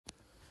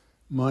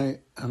My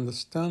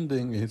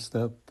understanding is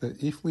that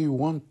if we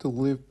want to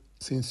live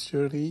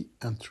sincerely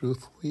and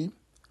truthfully,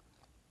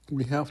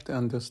 we have to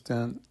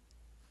understand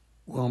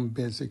one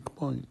basic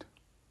point.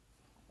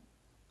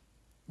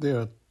 There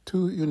are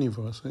two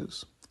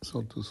universes,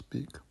 so to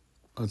speak,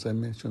 as I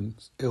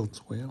mentioned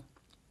elsewhere.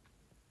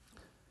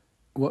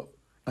 What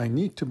I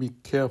need to be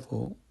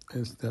careful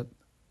is that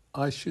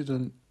I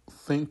shouldn't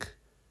think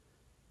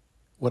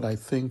what I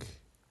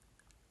think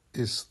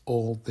is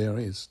all there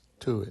is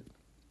to it,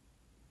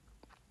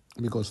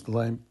 because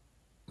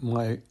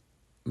my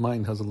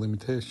mind has a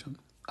limitation.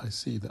 I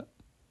see that.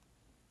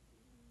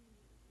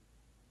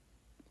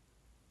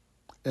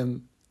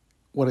 And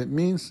what it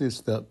means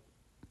is that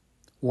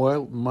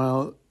while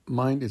my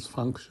mind is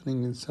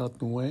functioning in a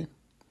certain way,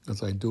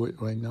 as I do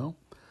it right now,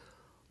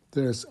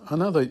 there's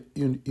another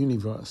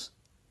universe,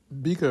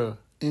 bigger,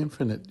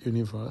 infinite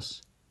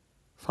universe,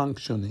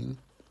 functioning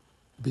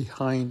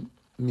behind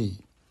me,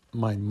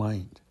 my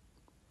mind.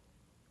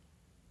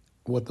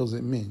 What does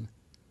it mean?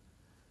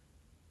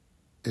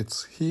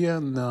 It's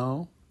here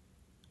now.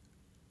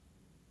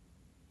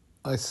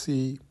 I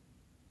see,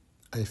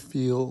 I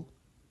feel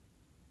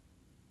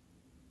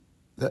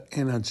the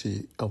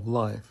energy of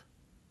life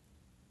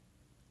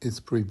is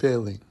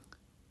prevailing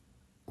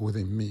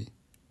within me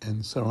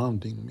and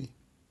surrounding me.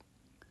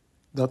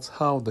 That's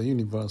how the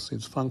universe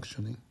is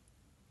functioning.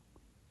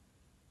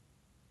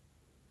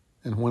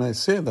 And when I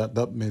say that,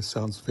 that may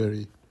sound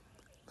very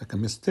like a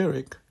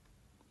mysteric.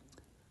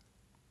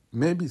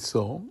 Maybe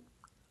so,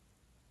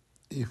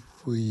 if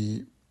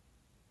we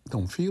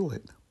don't feel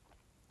it.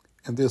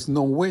 And there's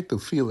no way to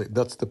feel it,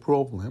 that's the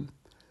problem.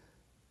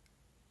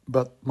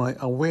 But my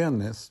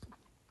awareness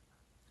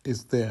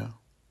is there.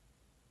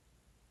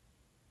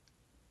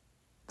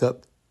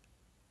 That,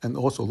 and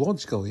also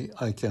logically,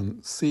 I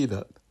can see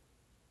that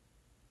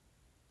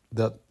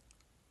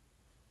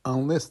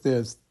unless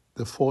there's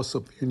the force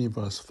of the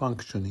universe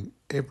functioning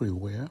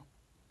everywhere,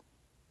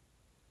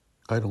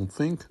 I don't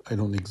think, I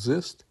don't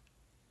exist,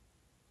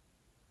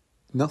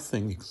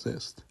 nothing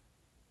exists.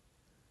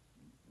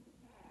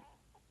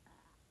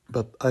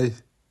 But I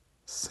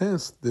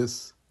sense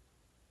this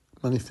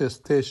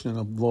manifestation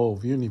of law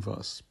of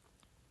universe,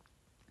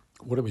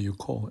 whatever you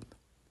call it,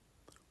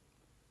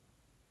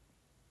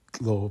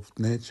 law of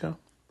nature.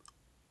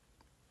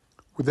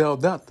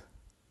 Without that,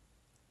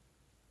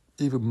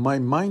 even my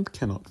mind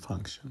cannot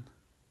function.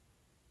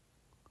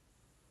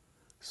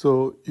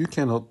 So you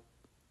cannot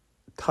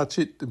touch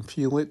it and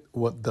feel it,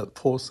 what that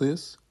force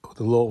is, or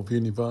the law of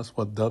universe,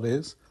 what that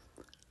is.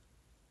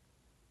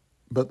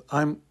 But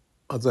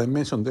as I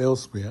mentioned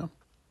elsewhere,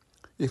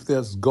 if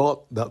there's God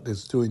that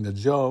is doing the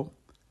job,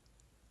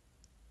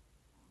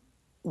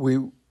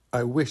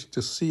 I wish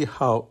to see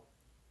how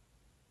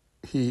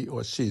he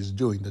or she is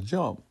doing the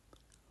job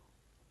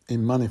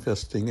in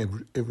manifesting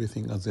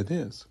everything as it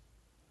is.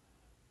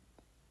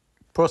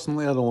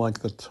 Personally, I don't like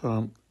the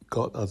term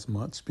God as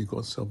much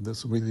because of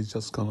this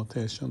religious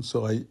connotation,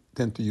 so I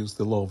tend to use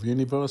the law of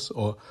universe,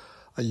 or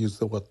I use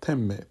the word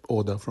temme,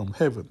 order from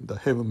heaven, the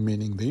heaven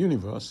meaning the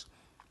universe.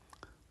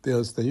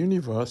 There's the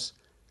universe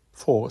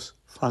force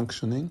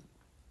functioning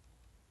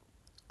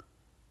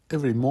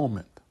every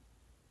moment.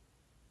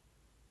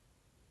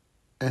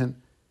 And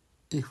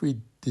if we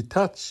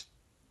detach,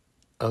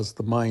 as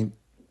the mind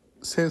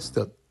says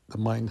that the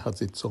mind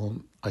has its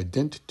own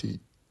identity,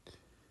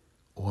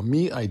 or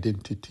me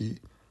identity,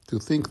 to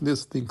think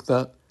this, think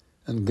that,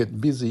 and get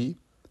busy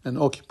and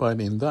occupied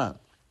in that,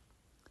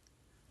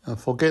 and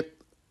forget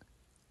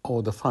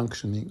all the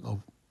functioning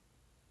of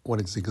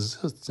what is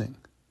existing,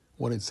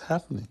 what is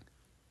happening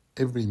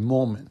every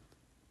moment,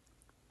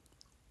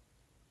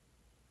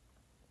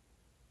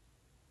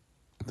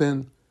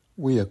 then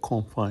we are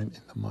confined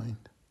in the mind.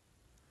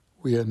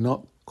 We are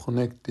not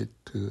connected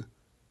to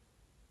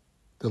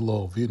the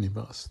law of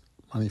universe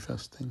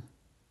manifesting.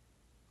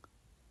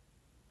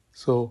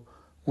 So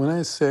when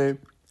I say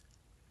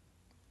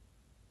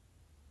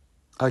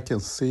I can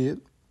see it,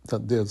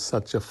 that there's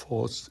such a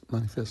force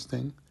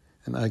manifesting,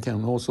 and I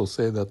can also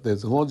say that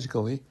there's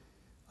logically,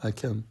 I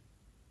can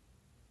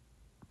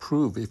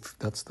prove, if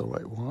that's the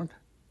right word,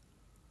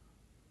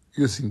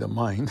 using the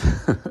mind.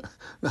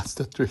 That's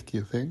the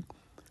tricky thing.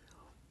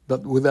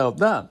 But without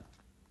that,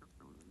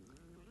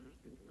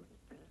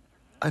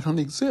 I don't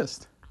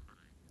exist.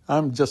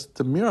 I'm just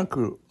the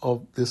miracle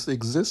of this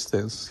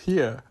existence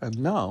here and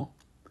now.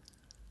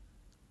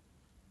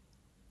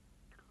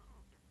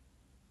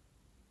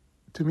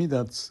 To me,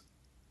 that's,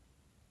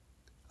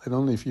 I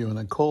don't know if you want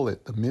to call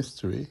it a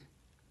mystery.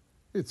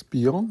 It's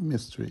beyond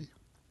mystery.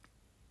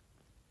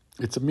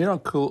 It's a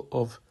miracle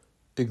of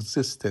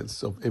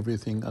existence of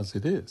everything as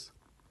it is.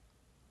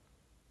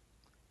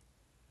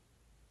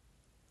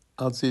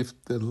 As if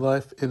the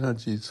life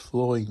energy is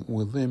flowing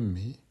within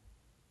me.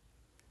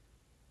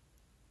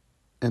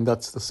 And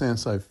that's the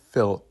sense I've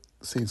felt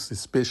since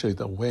especially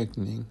the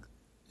awakening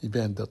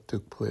event that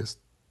took place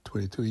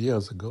 22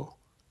 years ago.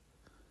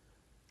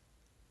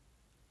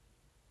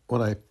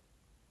 What I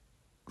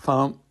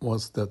found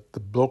was that the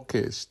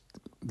blockage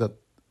that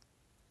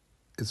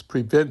is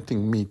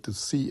preventing me to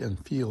see and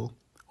feel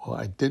or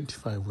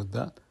identify with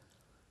that,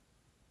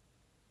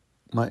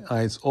 my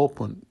eyes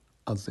open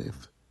as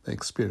if the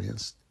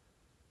experience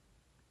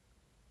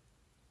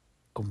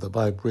of the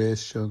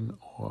vibration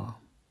or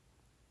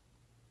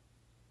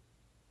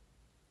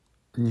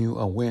new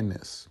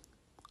awareness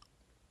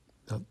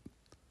that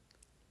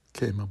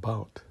came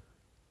about.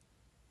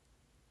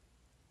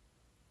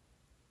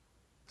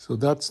 So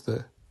that's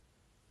the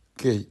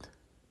gate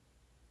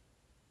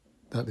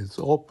that is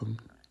open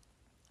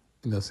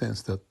in the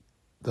sense that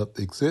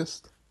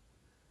exists,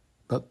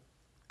 but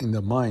in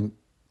the mind,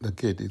 the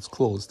gate is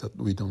closed, that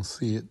we don't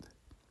see it.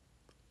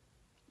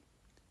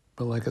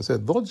 But like I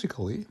said,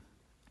 logically,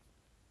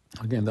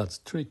 again, that's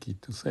tricky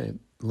to say it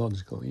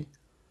logically,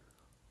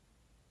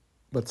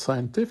 but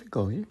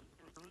scientifically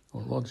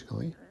or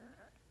logically,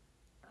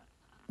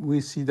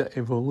 we see the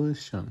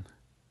evolution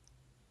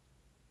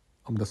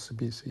of the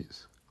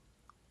species.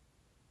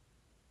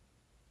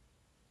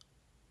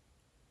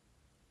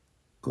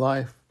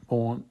 Life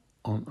born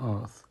on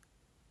Earth,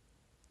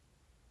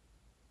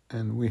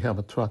 and we have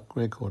a track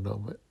record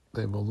of it,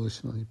 the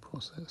evolutionary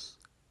process.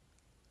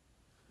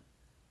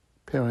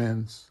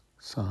 Parents,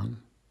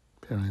 son,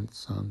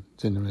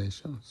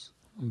 generations.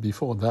 And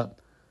before that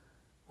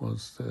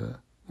was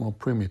more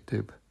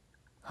primitive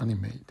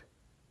animate,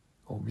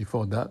 or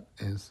before that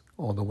is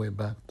all the way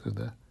back to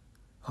the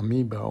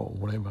amoeba or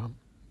whatever,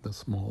 the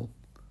small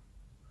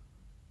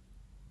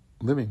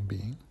living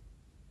being.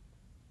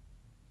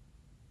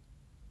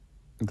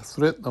 The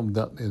threat of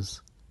that is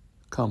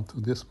come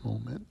to this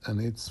moment, and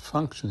it's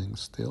functioning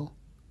still.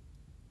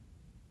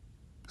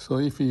 So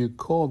if you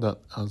call that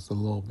as the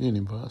law of the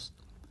universe,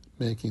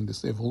 making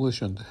this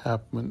evolution to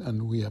happen,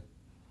 and we are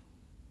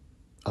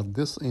at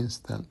this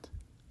instant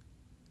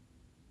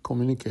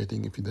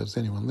communicating, if there's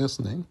anyone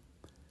listening,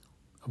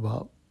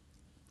 about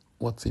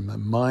what's in my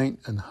mind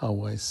and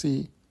how I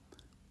see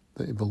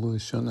the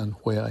evolution and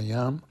where I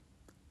am,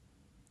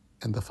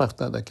 and the fact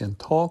that I can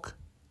talk,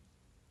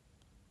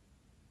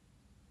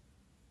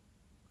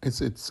 it's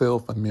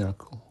itself a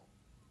miracle.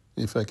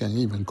 If I can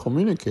even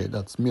communicate,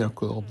 that's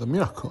miracle of the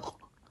miracle.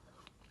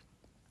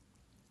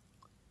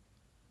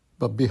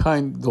 But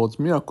behind those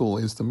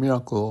miracles is the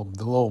miracle of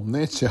the law of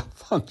nature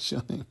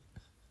functioning.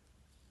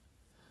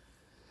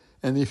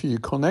 And if you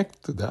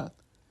connect to that,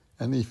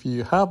 and if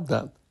you have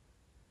that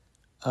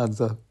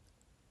as a,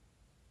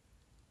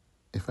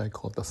 if I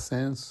call it a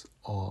sense,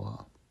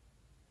 or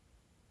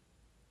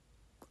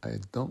I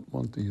don't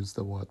want to use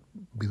the word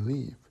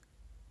belief,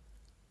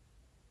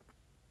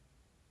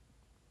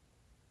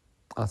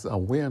 as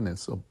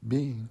awareness of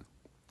being,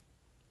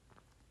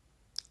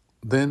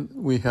 then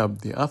we have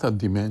the other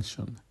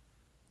dimension,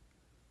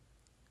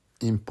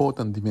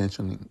 important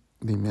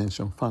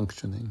dimension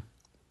functioning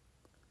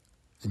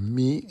in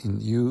me, in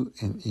you,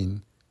 and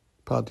in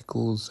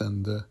particles,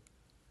 and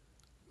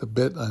the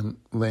bed I'm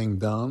laying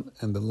down,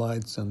 and the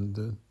lights, and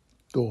the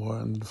door,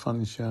 and the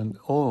furniture, and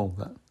all of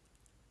that.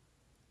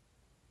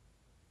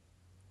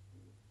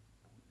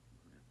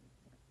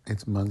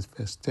 It's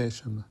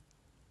manifestation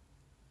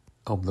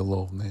of the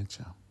law of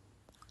nature.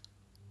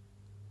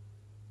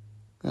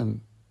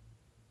 And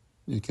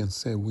you can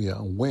say we are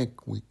awake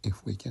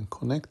if we can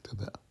connect to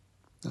that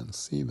and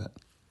see that.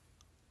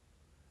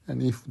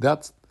 And if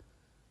that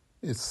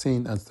is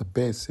seen as the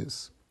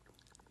basis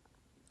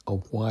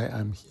of why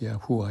I'm here,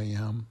 who I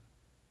am,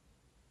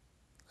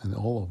 and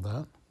all of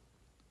that,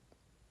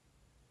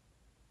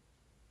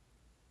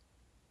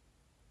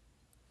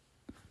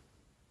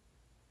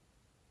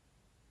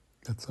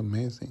 that's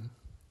amazing.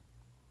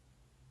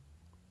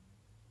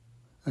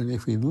 And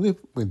if we live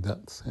with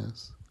that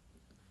sense,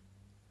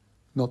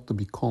 not to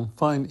be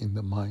confined in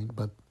the mind,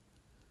 but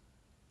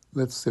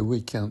let's say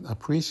we can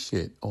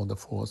appreciate all the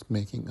force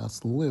making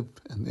us live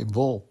and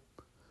evolve,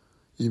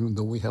 even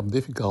though we have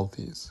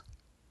difficulties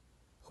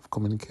of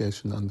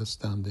communication,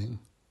 understanding,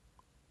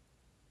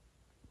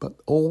 but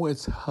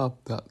always have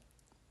that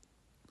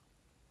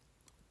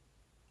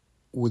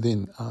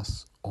within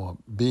us or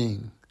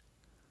being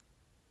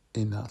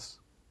in us.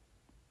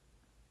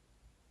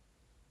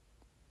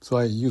 So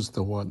I use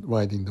the word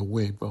riding the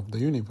wave of the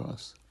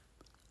universe.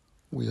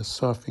 We are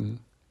surfing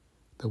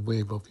the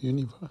wave of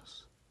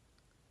universe.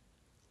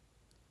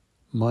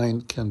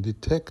 Mind can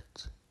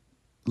detect,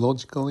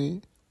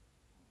 logically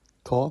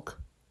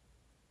talk,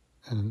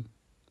 and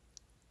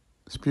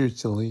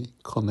spiritually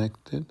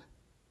connected,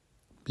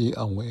 be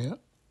aware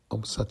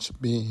of such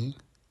being.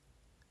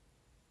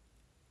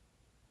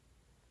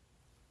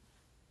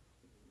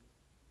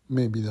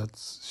 Maybe that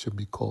should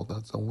be called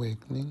as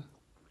awakening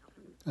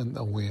and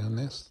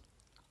awareness.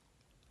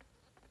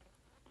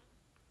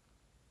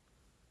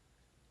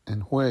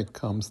 And where it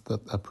comes,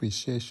 that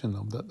appreciation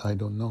of that, I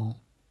don't know.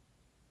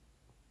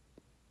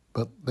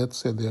 But let's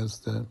say there's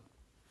the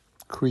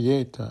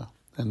creator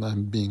and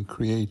I'm being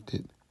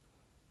created.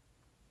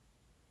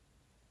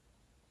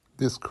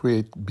 This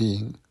create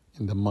being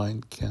in the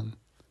mind can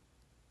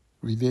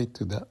relate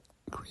to that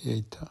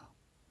creator,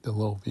 the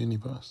law of the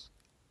universe,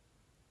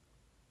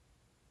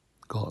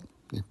 God,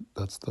 if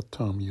that's the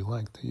term you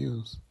like to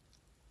use.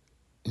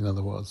 In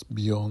other words,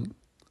 beyond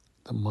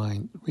the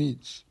mind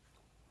reach,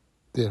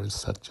 there is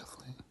such a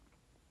thing.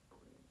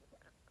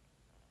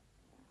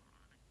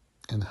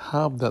 And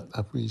have that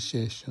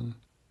appreciation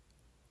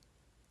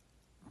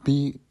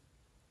be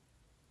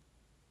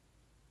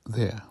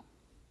there.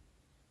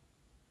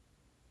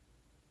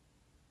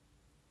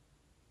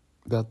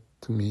 That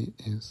to me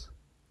is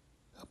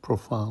a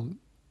profound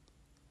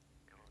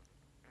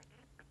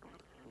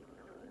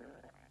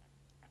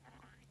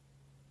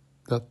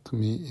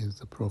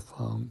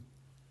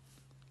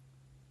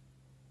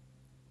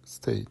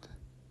state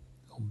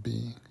of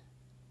being.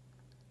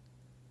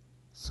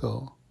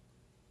 So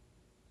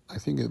I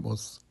think it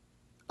was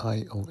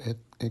I of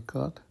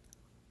Eckhart,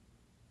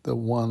 the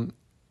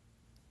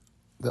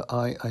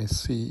I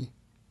see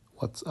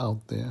what's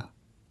out there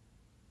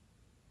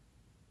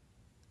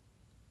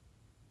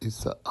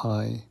is the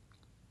eye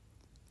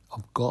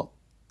of God,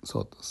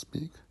 so to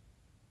speak,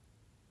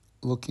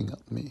 looking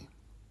at me.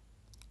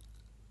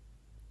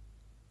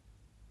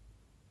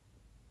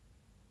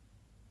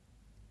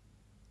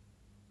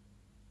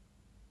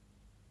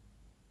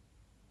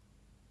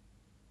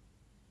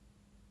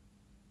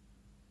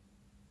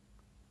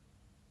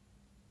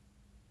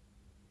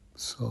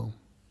 So,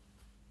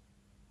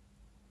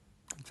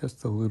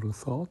 just a little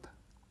thought.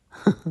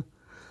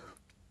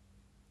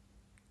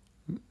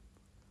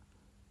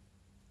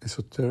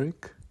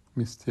 Esoteric,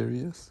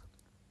 mysterious,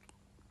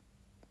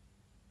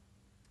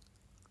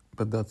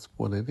 but that's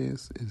what it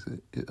is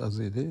as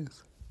it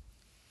is.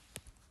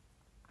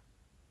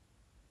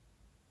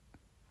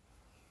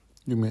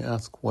 You may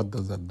ask, what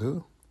does that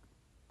do?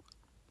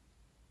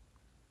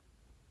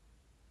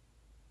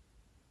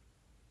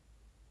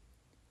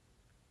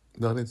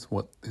 That is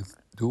what it's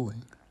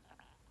doing,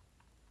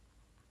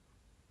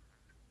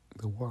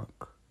 the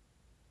work.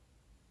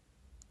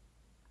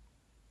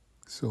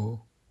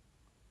 So,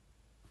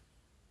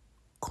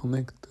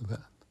 connect to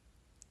that.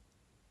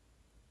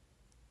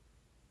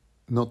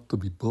 Not to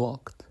be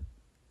blocked.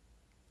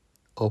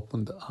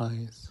 Open the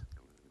eyes.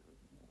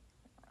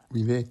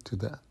 Relate to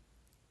that.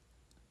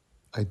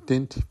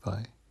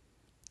 Identify,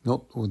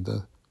 not with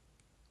the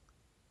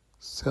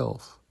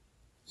self,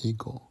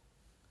 ego,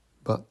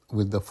 but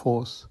with the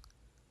force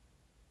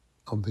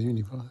of the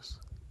universe.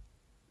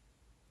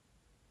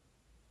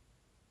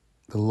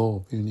 The law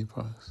of the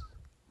universe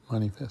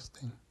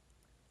manifesting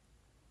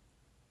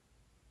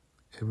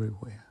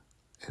everywhere,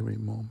 every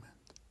moment.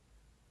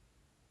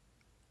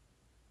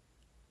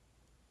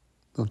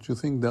 Don't you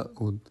think that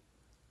would,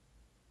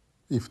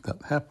 if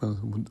that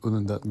happens,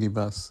 wouldn't that give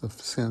us a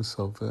sense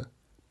of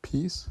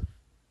peace?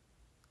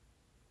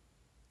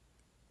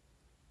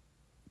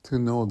 To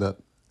know that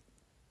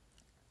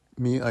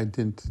me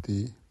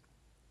identity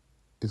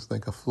is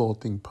like a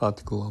floating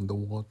particle on the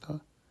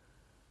water,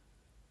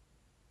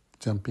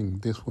 jumping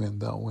this way and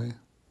that way,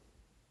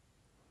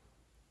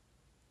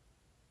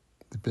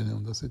 depending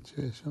on the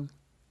situation.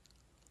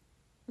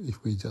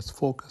 If we just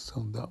focus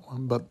on that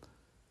one, but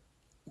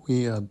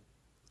we are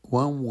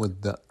one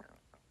with that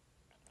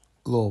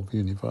law of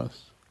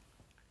universe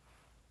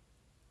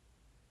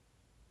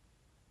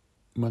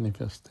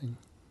manifesting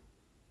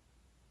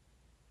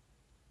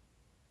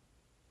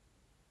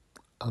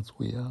as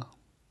we are.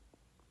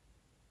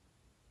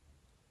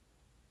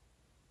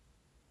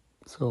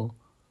 So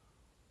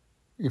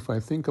if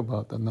I think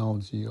about the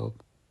analogy of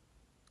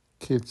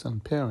kids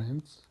and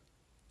parents,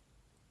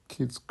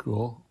 kids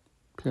grow,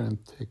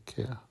 parents take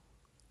care.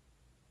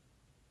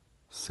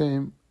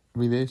 Same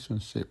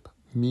relationship,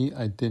 me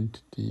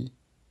identity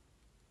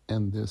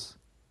and this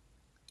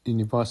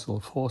universal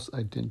force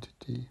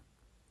identity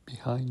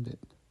behind it.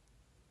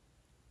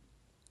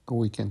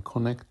 We can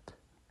connect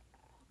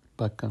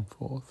back and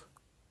forth.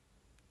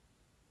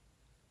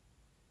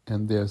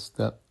 And there's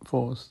that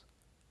force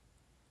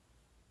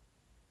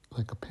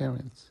like a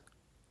parent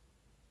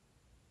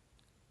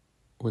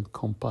with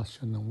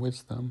compassion and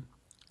wisdom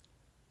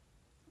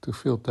to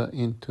filter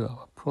into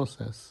our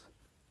process,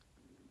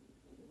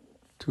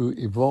 to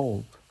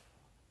evolve,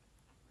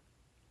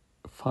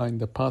 find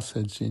the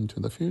passage into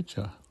the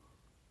future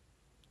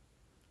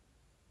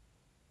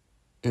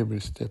every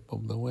step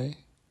of the way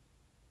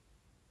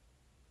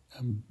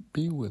and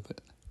be with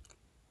it.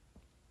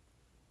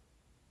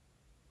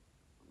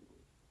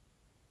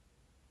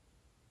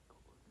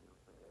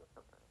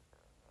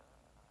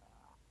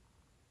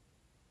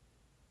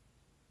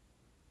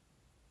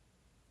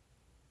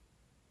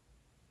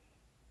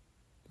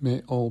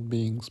 May all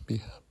beings be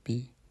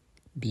happy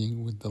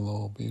being with the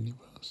law of the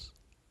universe.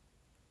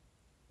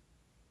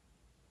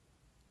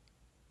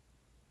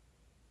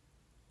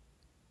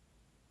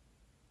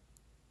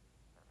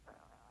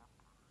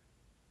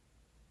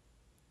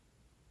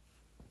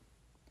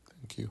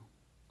 Thank you.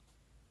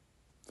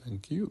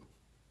 Thank you.